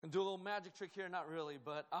do a little magic trick here, not really,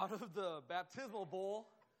 but out of the baptismal bowl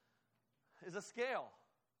is a scale.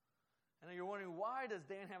 And you're wondering, why does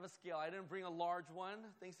Dan have a scale? I didn't bring a large one.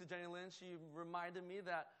 Thanks to Jenny Lynn, she reminded me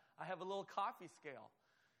that I have a little coffee scale.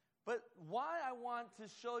 But why I want to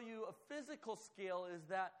show you a physical scale is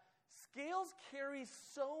that scales carry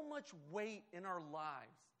so much weight in our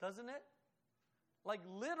lives, doesn't it? Like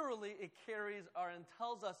literally it carries and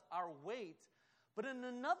tells us our weight. But in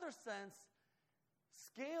another sense,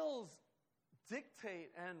 scales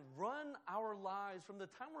dictate and run our lives from the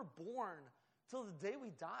time we're born till the day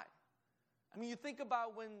we die. I mean, you think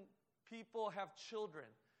about when people have children.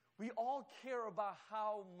 We all care about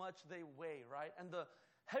how much they weigh, right? And the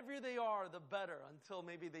heavier they are, the better, until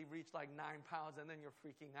maybe they reach like 9 pounds and then you're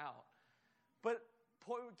freaking out. But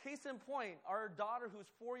case in point, our daughter who's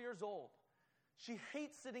 4 years old, she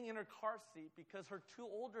hates sitting in her car seat because her 2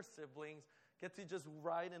 older siblings get to just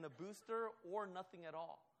ride in a booster or nothing at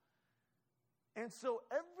all. And so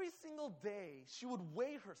every single day, she would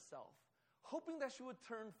weigh herself, hoping that she would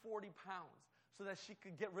turn 40 pounds so that she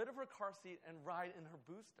could get rid of her car seat and ride in her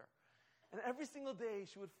booster. And every single day,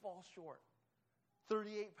 she would fall short.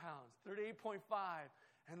 38 pounds, 38.5.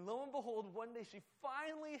 And lo and behold, one day she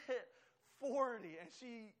finally hit 40, and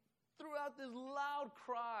she threw out this loud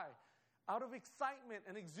cry out of excitement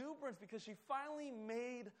and exuberance because she finally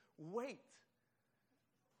made weight.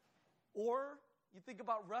 Or you think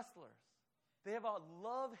about wrestlers. They have a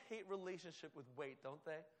love-hate relationship with weight, don't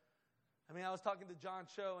they? I mean, I was talking to John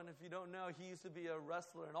Cho, and if you don't know, he used to be a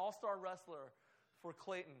wrestler, an all-star wrestler for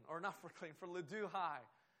Clayton, or not for Clayton, for Ladue High.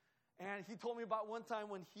 And he told me about one time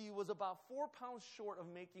when he was about 4 pounds short of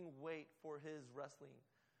making weight for his wrestling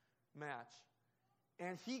match.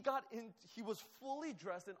 And he was fully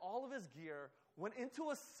dressed in all of his gear, went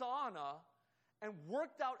into a sauna, and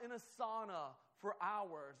worked out in a sauna for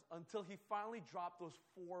hours until he finally dropped those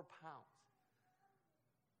 4 pounds.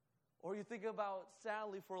 Or you think about,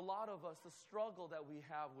 sadly, for a lot of us, the struggle that we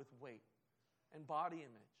have with weight and body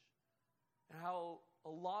image. And how a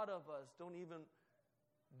lot of us don't even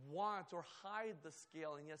want or hide the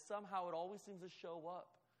scale, and yet somehow it always seems to show up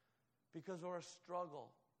because of our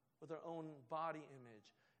struggle with our own body image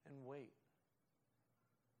and weight.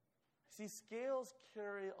 See, scales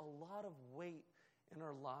carry a lot of weight in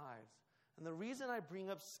our lives. And the reason I bring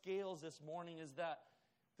up scales this morning is that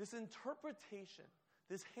this interpretation,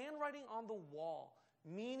 this handwriting on the wall,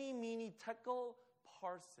 mene, mene, tekel,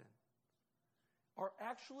 parsin, are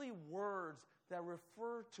actually words that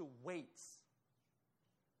refer to weights.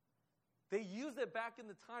 They used it back in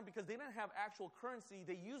the time because they didn't have actual currency.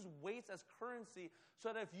 They used weights as currency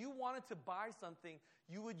so that if you wanted to buy something,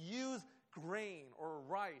 you would use grain or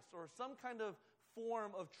rice or some kind of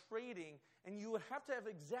form of trading, and you would have to have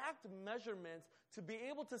exact measurements to be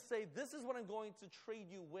able to say, this is what I'm going to trade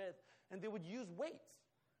you with. And they would use weights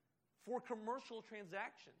for commercial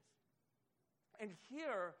transactions. And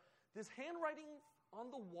here, this handwriting on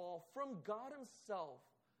the wall from God himself,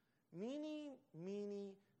 mene,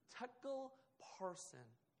 mene, tekel, parsin,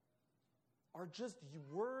 are just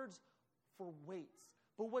words for weights.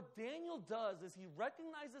 But what Daniel does is he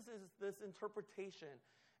recognizes this interpretation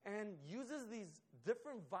and uses these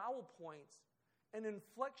different vowel points and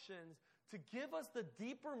inflections to give us the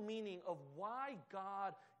deeper meaning of why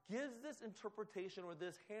God gives this interpretation or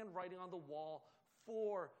this handwriting on the wall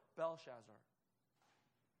for Belshazzar.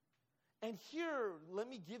 And here, let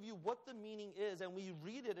me give you what the meaning is, and we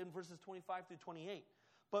read it in verses 25 through 28.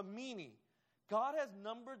 But meaning, God has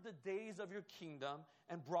numbered the days of your kingdom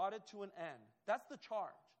and brought it to an end. That's the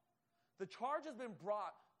charge. The charge has been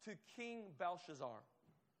brought to King Belshazzar.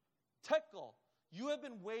 Tekel, you have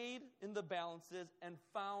been weighed in the balances and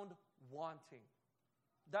found wanting.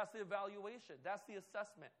 That's the evaluation. That's the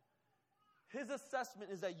assessment. His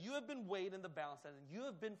assessment is that you have been weighed in the balances and you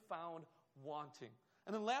have been found wanting.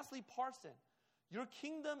 And then lastly, parsin. Your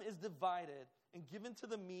kingdom is divided and given to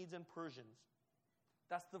the Medes and Persians.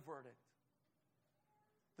 That's the verdict.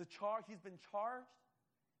 He's been charged,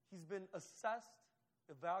 he's been assessed,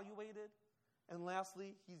 evaluated, and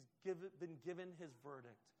lastly, he's been given his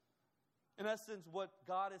verdict. In essence, what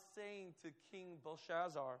God is saying to King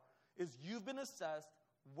Belshazzar is you've been assessed,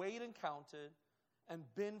 weighed and counted, and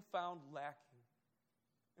been found lacking.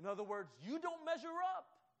 In other words, you don't measure up.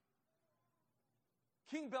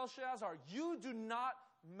 King Belshazzar, you do not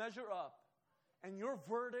measure up, and your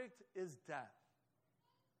verdict is death.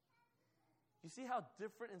 You see how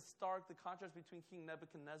different and stark the contrast between King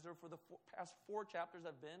Nebuchadnezzar for the past 4 chapters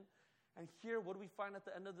have been? And here, what do we find at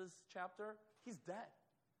the end of this chapter? He's dead.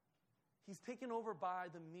 He's taken over by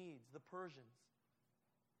the Medes, the Persians.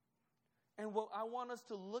 And what I want us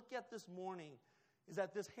to look at this morning is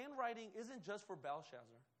that this handwriting isn't just for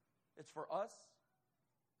Belshazzar. It's for us.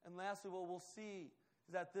 And lastly, what we'll see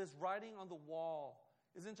is that this writing on the wall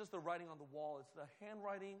isn't just the writing on the wall, it's the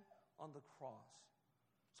handwriting on the cross.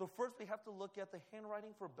 So first we have to look at the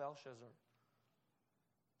handwriting for Belshazzar.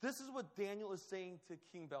 This is what Daniel is saying to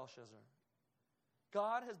King Belshazzar.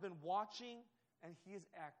 God has been watching and he is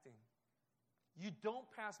acting. You don't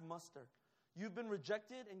pass muster. You've been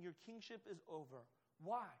rejected and your kingship is over.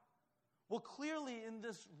 Why? Well, clearly in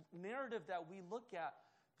this narrative that we look at,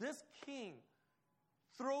 this king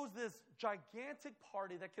throws this gigantic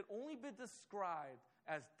party that can only be described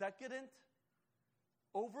as decadent,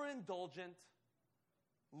 overindulgent,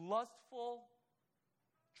 lustful,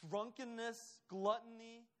 drunkenness,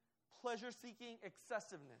 gluttony, pleasure-seeking,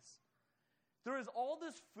 excessiveness. There is all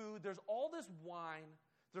this food, there's all this wine,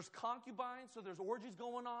 there's concubines, so there's orgies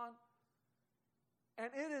going on. And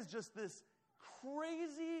it is just this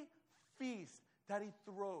crazy feast that he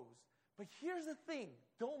throws. But here's the thing,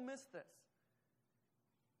 don't miss this.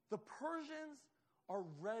 The Persians are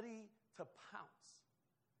ready to pounce.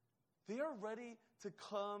 They are ready to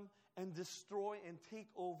come and destroy and take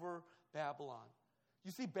over Babylon.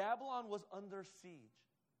 You see, Babylon was under siege.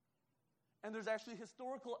 And there's actually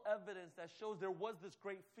historical evidence that shows there was this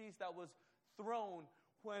great feast that was thrown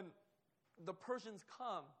when the Persians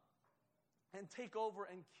come and take over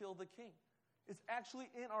and kill the king. It's actually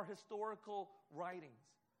in our historical writings.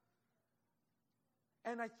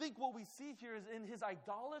 And I think what we see here is in his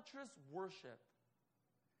idolatrous worship,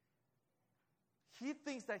 he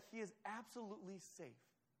thinks that he is absolutely safe.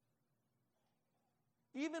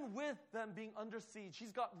 Even with them being under siege,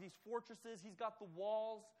 he's got these fortresses, he's got the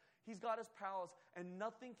walls, he's got his palace, and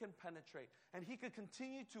nothing can penetrate. And he could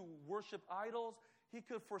continue to worship idols, he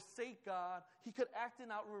could forsake God, he could act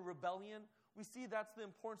in outright rebellion. We see that's the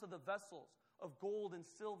importance of the vessels of gold and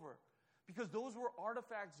silver, because those were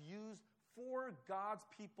artifacts used for God's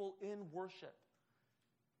people in worship.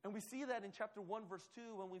 And we see that in chapter 1, verse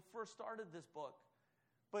 2, when we first started this book.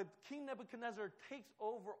 But King Nebuchadnezzar takes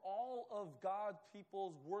over all of God's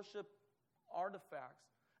people's worship artifacts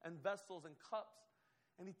and vessels and cups,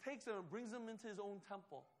 and he takes them and brings them into his own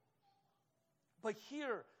temple. But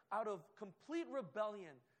here, out of complete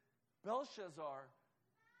rebellion, Belshazzar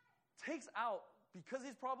takes out, because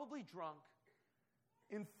he's probably drunk,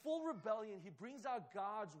 in full rebellion, he brings out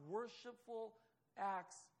God's worshipful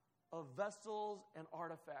acts of vessels and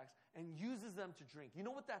artifacts and uses them to drink. You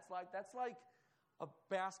know what that's like? That's like a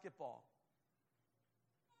basketball.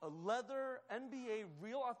 A leather NBA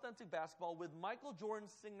real authentic basketball with Michael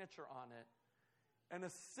Jordan's signature on it, and a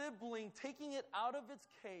sibling taking it out of its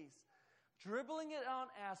case, dribbling it on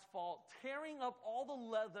asphalt, tearing up all the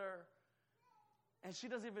leather, and she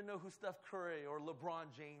doesn't even know who Steph Curry or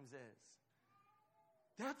LeBron James is.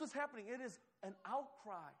 That's what's happening. It is an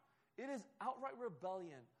outcry. It is outright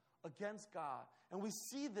rebellion against God. And we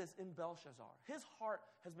see this in Belshazzar. His heart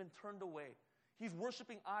has been turned away. He's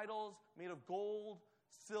worshiping idols made of gold,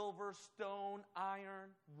 silver, stone, iron,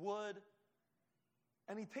 wood.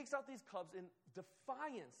 And he takes out these cups in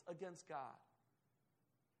defiance against God.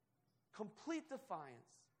 Complete defiance.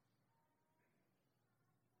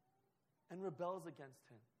 And rebels against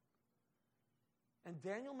him. And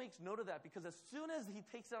Daniel makes note of that, because as soon as he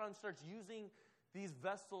takes it out and starts using these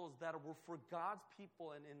vessels that were for God's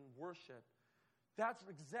people and in worship, that's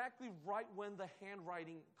exactly right when the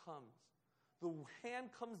handwriting comes. The hand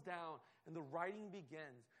comes down and the writing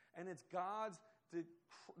begins. And it's God's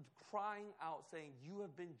crying out saying, you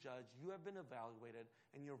have been judged, you have been evaluated,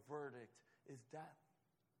 and your verdict is death.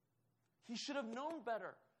 He should have known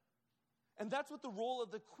better. And that's what the role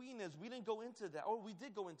of the queen is. We didn't go into that, or we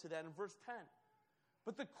did go into that in verse 10.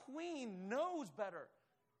 But the queen knows better.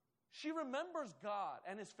 She remembers God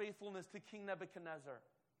and his faithfulness to King Nebuchadnezzar.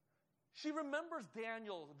 She remembers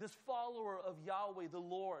Daniel, this follower of Yahweh, the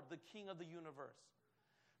Lord, the King of the universe.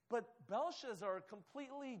 But Belshazzar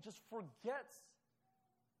completely just forgets,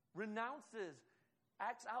 renounces,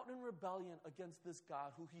 acts out in rebellion against this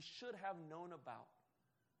God who he should have known about,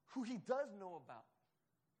 who he does know about,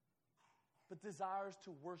 but desires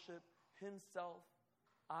to worship himself,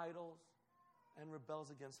 idols, and rebels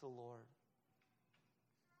against the Lord.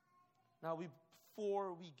 Now,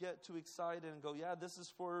 before we get too excited and go, yeah, this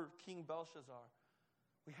is for King Belshazzar,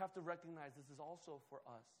 we have to recognize this is also for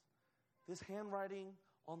us. This handwriting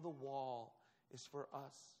on the wall is for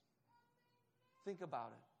us. Think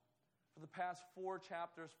about it. For the past 4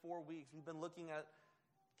 chapters, 4 weeks, we've been looking at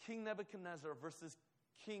King Nebuchadnezzar versus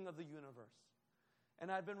King of the universe. And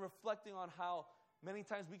I've been reflecting on how Many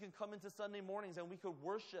times we can come into Sunday mornings and we could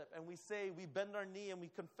worship and we say, we bend our knee and we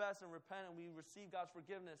confess and repent and we receive God's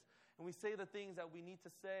forgiveness and we say the things that we need to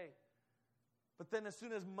say. But then as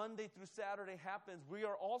soon as Monday through Saturday happens, we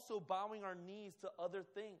are also bowing our knees to other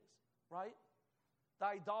things, right? The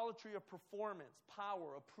idolatry of performance,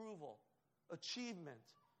 power, approval, achievement,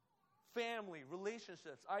 family,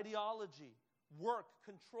 relationships, ideology, work,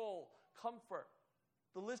 control, comfort.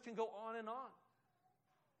 The list can go on and on.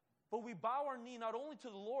 But we bow our knee not only to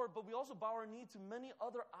the Lord, but we also bow our knee to many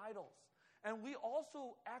other idols. And we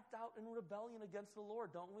also act out in rebellion against the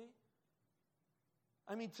Lord, don't we?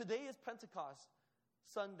 I mean, today is Pentecost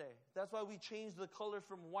Sunday. That's why we changed the colors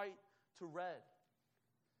from white to red.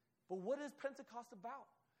 But what is Pentecost about?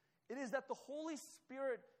 It is that the Holy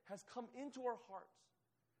Spirit has come into our hearts.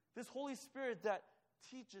 This Holy Spirit that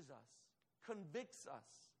teaches us, convicts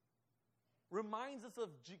us, reminds us of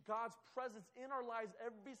God's presence in our lives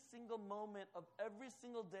every single moment of every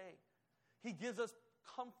single day. He gives us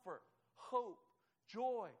comfort, hope,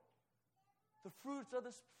 joy, the fruit of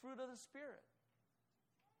the Spirit.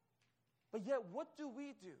 But yet, what do?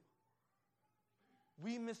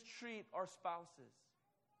 We mistreat our spouses.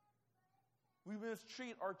 We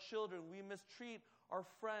mistreat our children. We mistreat our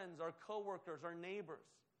friends, our coworkers, our neighbors.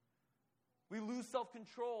 We lose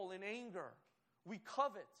self-control in anger. We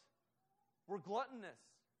covet. We're gluttonous.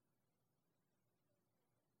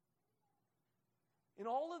 In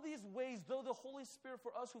all of these ways, though the Holy Spirit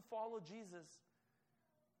for us who follow Jesus,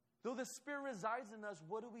 though the Spirit resides in us,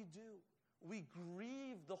 what do? We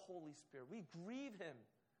grieve the Holy Spirit. We grieve Him.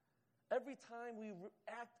 Every time we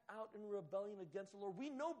act out in rebellion against the Lord, we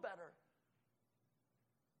know better.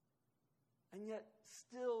 And yet,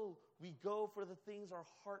 still, we go for the things our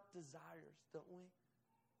heart desires, don't we?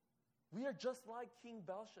 We are just like King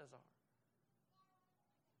Belshazzar.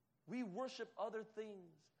 We worship other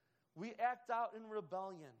things. We act out in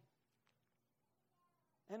rebellion.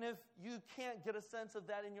 And if you can't get a sense of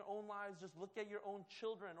that in your own lives, just look at your own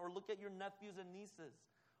children or look at your nephews and nieces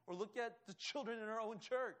or look at the children in our own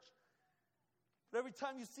church. But every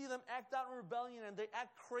time you see them act out in rebellion and they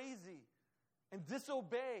act crazy and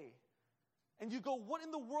disobey, and you go, what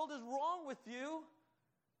in the world is wrong with you?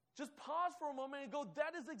 Just pause for a moment and go,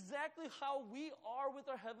 that is exactly how we are with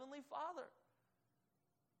our Heavenly Father.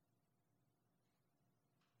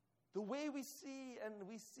 The way we see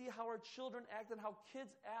how our children act and how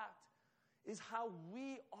kids act is how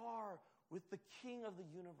we are with the King of the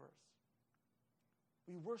universe.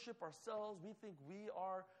 We worship ourselves. We think we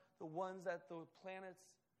are the ones that the planets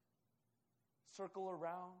circle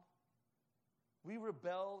around. We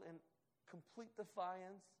rebel in complete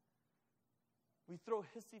defiance. We throw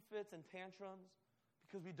hissy fits and tantrums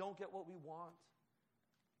because we don't get what we want.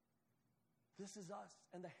 This is us,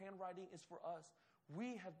 and the handwriting is for us.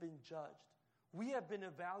 We have been judged. We have been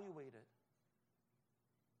evaluated.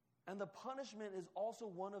 And the punishment is also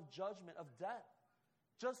one of judgment, of death,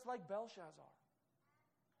 just like Belshazzar.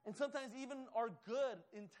 And sometimes even our good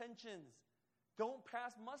intentions don't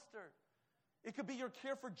pass muster. It could be your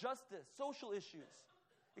care for justice, social issues.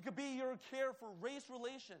 It could be your care for race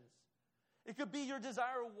relations. It could be your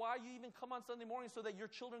desire why you even come on Sunday morning so that your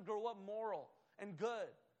children grow up moral and good.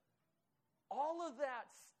 All of that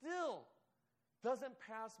still doesn't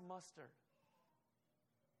pass muster.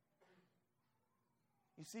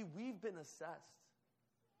 You see, we've been assessed.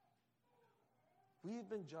 We've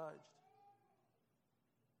been judged.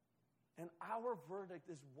 And our verdict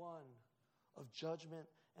is one of judgment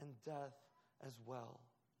and death as well.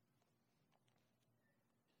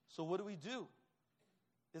 So what do?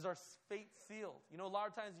 Is our fate sealed? You know, a lot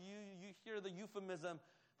of times you hear the euphemism,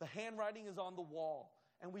 the handwriting is on the wall.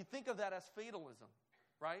 And we think of that as fatalism,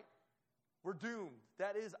 right? We're doomed.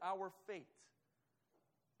 That is our fate.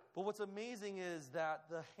 But what's amazing is that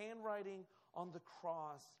the handwriting on the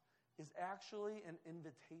cross is actually an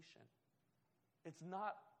invitation. It's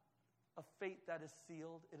not a fate that is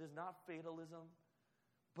sealed. It is not fatalism.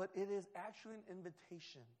 But it is actually an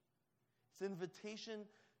invitation. It's an invitation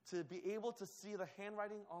to be able to see the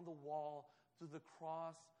handwriting on the wall through the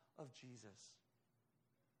cross of Jesus.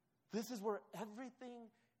 This is where everything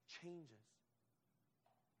changes.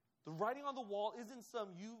 The writing on the wall isn't some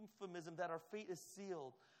euphemism that our fate is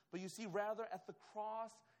sealed, but you see, rather at the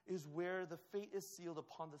cross is where the fate is sealed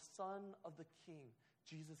upon the Son of the King,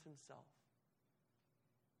 Jesus himself.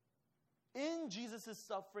 In Jesus'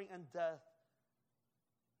 suffering and death,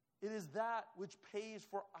 it is that which pays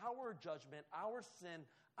for our judgment, our sin,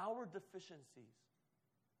 our deficiencies,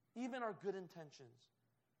 even our good intentions.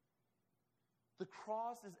 The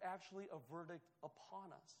cross is actually a verdict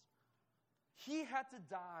upon us. He had to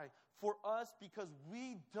die for us because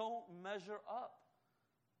we don't measure up.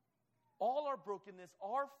 all our brokenness,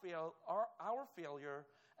 our failure,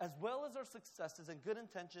 as well as our successes and good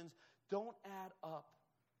intentions, don't add up.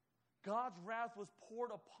 God's wrath was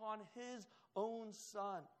poured upon his own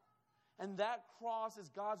Son. And that cross is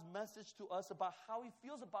God's message to us about how he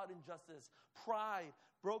feels about injustice, pride,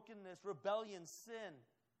 brokenness, rebellion, sin.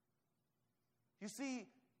 You see,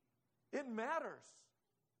 it matters.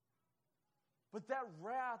 But that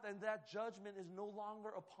wrath and that judgment is no longer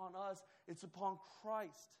upon us. It's upon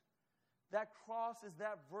Christ. That cross is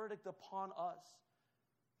that verdict upon us.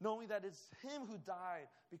 Knowing that it's him who died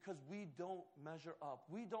because we don't measure up.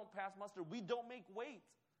 We don't pass muster. We don't make weight.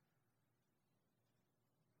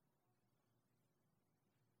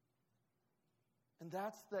 And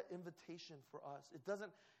that's the invitation for us. It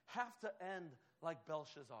doesn't have to end like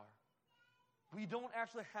Belshazzar. We don't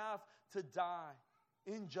actually have to die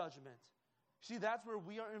in judgment. See, that's where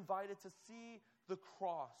we are invited to see the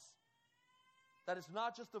cross. That it's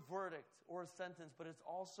not just a verdict or a sentence, but it's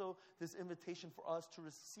also this invitation for us to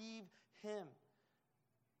receive him.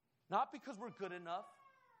 Not because we're good enough,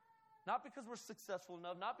 not because we're successful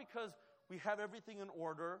enough, not because we have everything in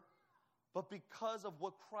order, but because of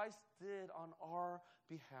what Christ did on our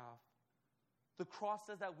behalf. The cross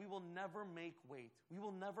says that we will never make weight. We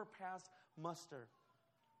will never pass muster.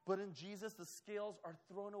 But in Jesus, the scales are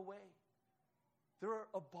thrown away. They're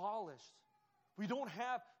abolished. We don't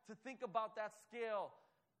have to think about that scale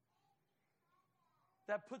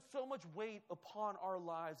that puts so much weight upon our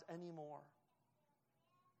lives anymore.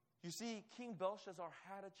 You see, King Belshazzar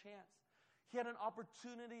had a chance. He had an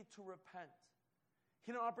opportunity to repent.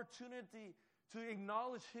 He had an opportunity to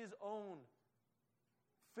acknowledge his own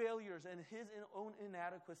failures and his own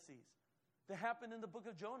inadequacies. That happened in the book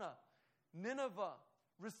of Jonah. Nineveh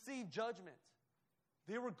received judgment.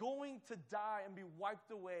 They were going to die and be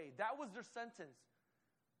wiped away. That was their sentence.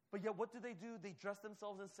 But yet what do? They dress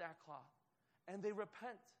themselves in sackcloth. And they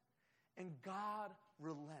repent. And God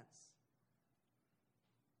relents.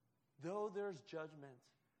 Though there's judgment,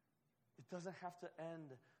 it doesn't have to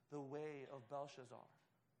end the way of Belshazzar.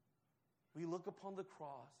 We look upon the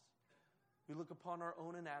cross. We look upon our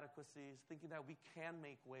own inadequacies, thinking that we can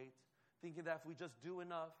make weight, thinking that if we just do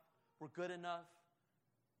enough, we're good enough,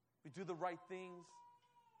 we do the right things,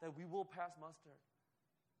 that we will pass muster.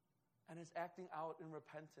 And it's acting out in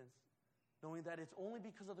repentance, knowing that it's only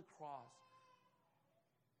because of the cross,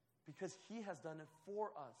 because he has done it for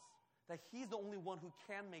us, that he's the only one who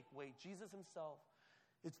can make weight, Jesus himself.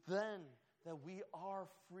 It's then that we are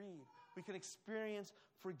freed. We can experience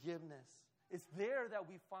forgiveness. It's there that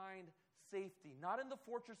we find safety, not in the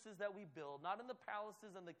fortresses that we build, not in the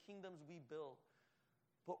palaces and the kingdoms we build,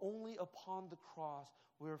 but only upon the cross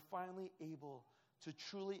we're finally able to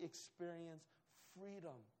truly experience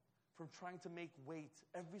freedom from trying to make weight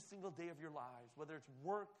every single day of your lives, whether it's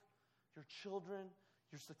work, your children,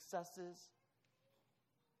 your successes.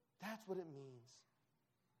 That's what it means.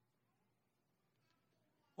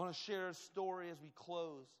 I want to share a story as we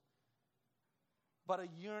close. About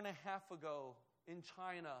a year and a half ago in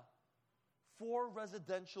China, 4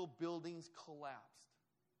 residential buildings collapsed.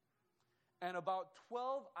 And about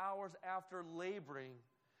 12 hours after laboring,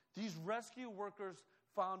 these rescue workers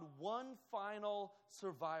found one final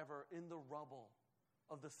survivor in the rubble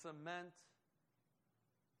of the cement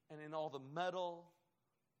and in all the metal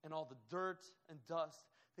and all the dirt and dust.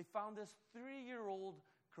 They found this 3-year-old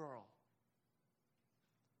girl.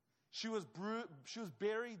 She was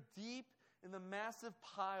buried deep in the massive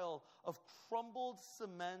pile of crumbled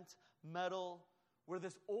cement, metal, where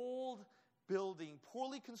this old building,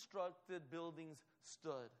 poorly constructed buildings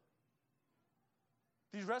stood.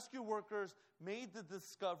 These rescue workers made the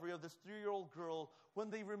discovery of this 3-year-old girl when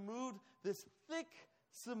they removed this thick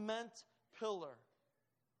cement pillar,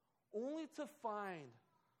 only to find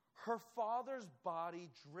her father's body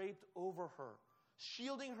draped over her,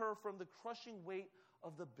 shielding her from the crushing weight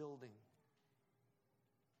of the building.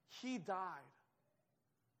 He died.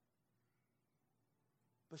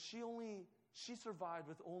 But she survived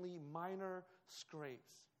with only minor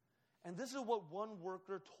scrapes. And this is what one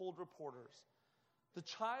worker told reporters. The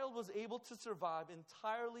child was able to survive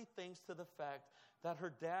entirely thanks to the fact that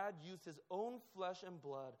her dad used his own flesh and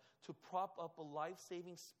blood to prop up a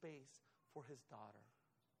life-saving space for his daughter.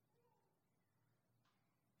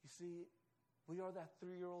 You see, we are that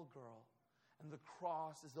 3-year-old girl, and the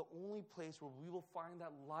cross is the only place where we will find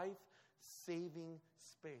that life-saving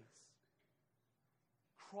space.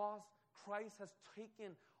 Christ has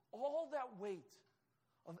taken all that weight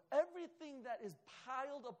of everything that is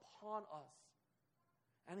piled upon us,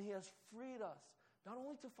 and he has freed us not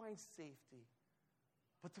only to find safety,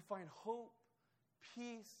 but to find hope,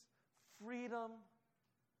 peace, freedom,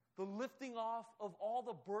 the lifting off of all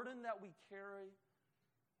the burden that we carry.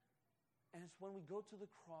 And it's when we go to the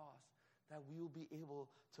cross that we will be able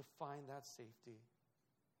to find that safety.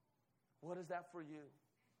 What is that for you?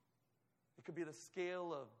 It could be the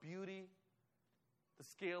scale of beauty, the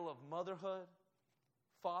scale of motherhood,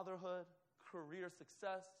 fatherhood, career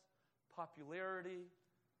success, popularity.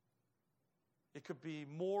 It could be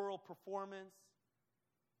moral performance.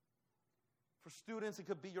 For students, it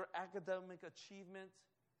could be your academic achievement.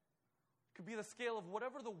 It could be the scale of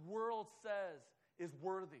whatever the world says is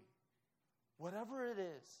worthy. Whatever it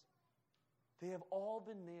is, they have all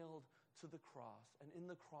been nailed to the cross. And in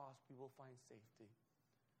the cross, we will find safety.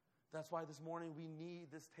 That's why this morning we need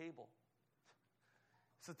this table.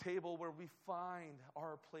 It's a table where we find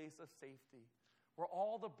our place of safety, where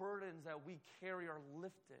all the burdens that we carry are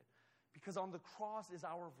lifted. Because on the cross is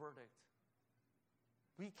our verdict.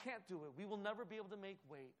 We can't do it. We will never be able to make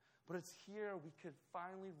weight. But it's here we could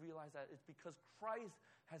finally realize that it's because Christ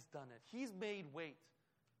has done it. He's made weight.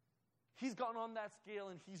 He's gone on that scale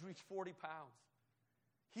and he's reached 40 pounds.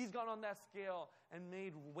 He's gone on that scale and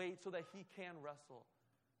made weight so that he can wrestle.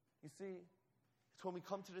 You see, it's when we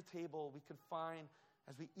come to the table, we can find,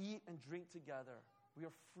 as we eat and drink together, we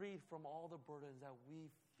are freed from all the burdens that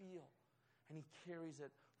we feel. And he carries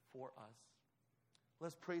it for us.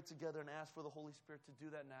 Let's pray together and ask for the Holy Spirit to do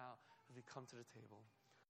that now as we come to the table.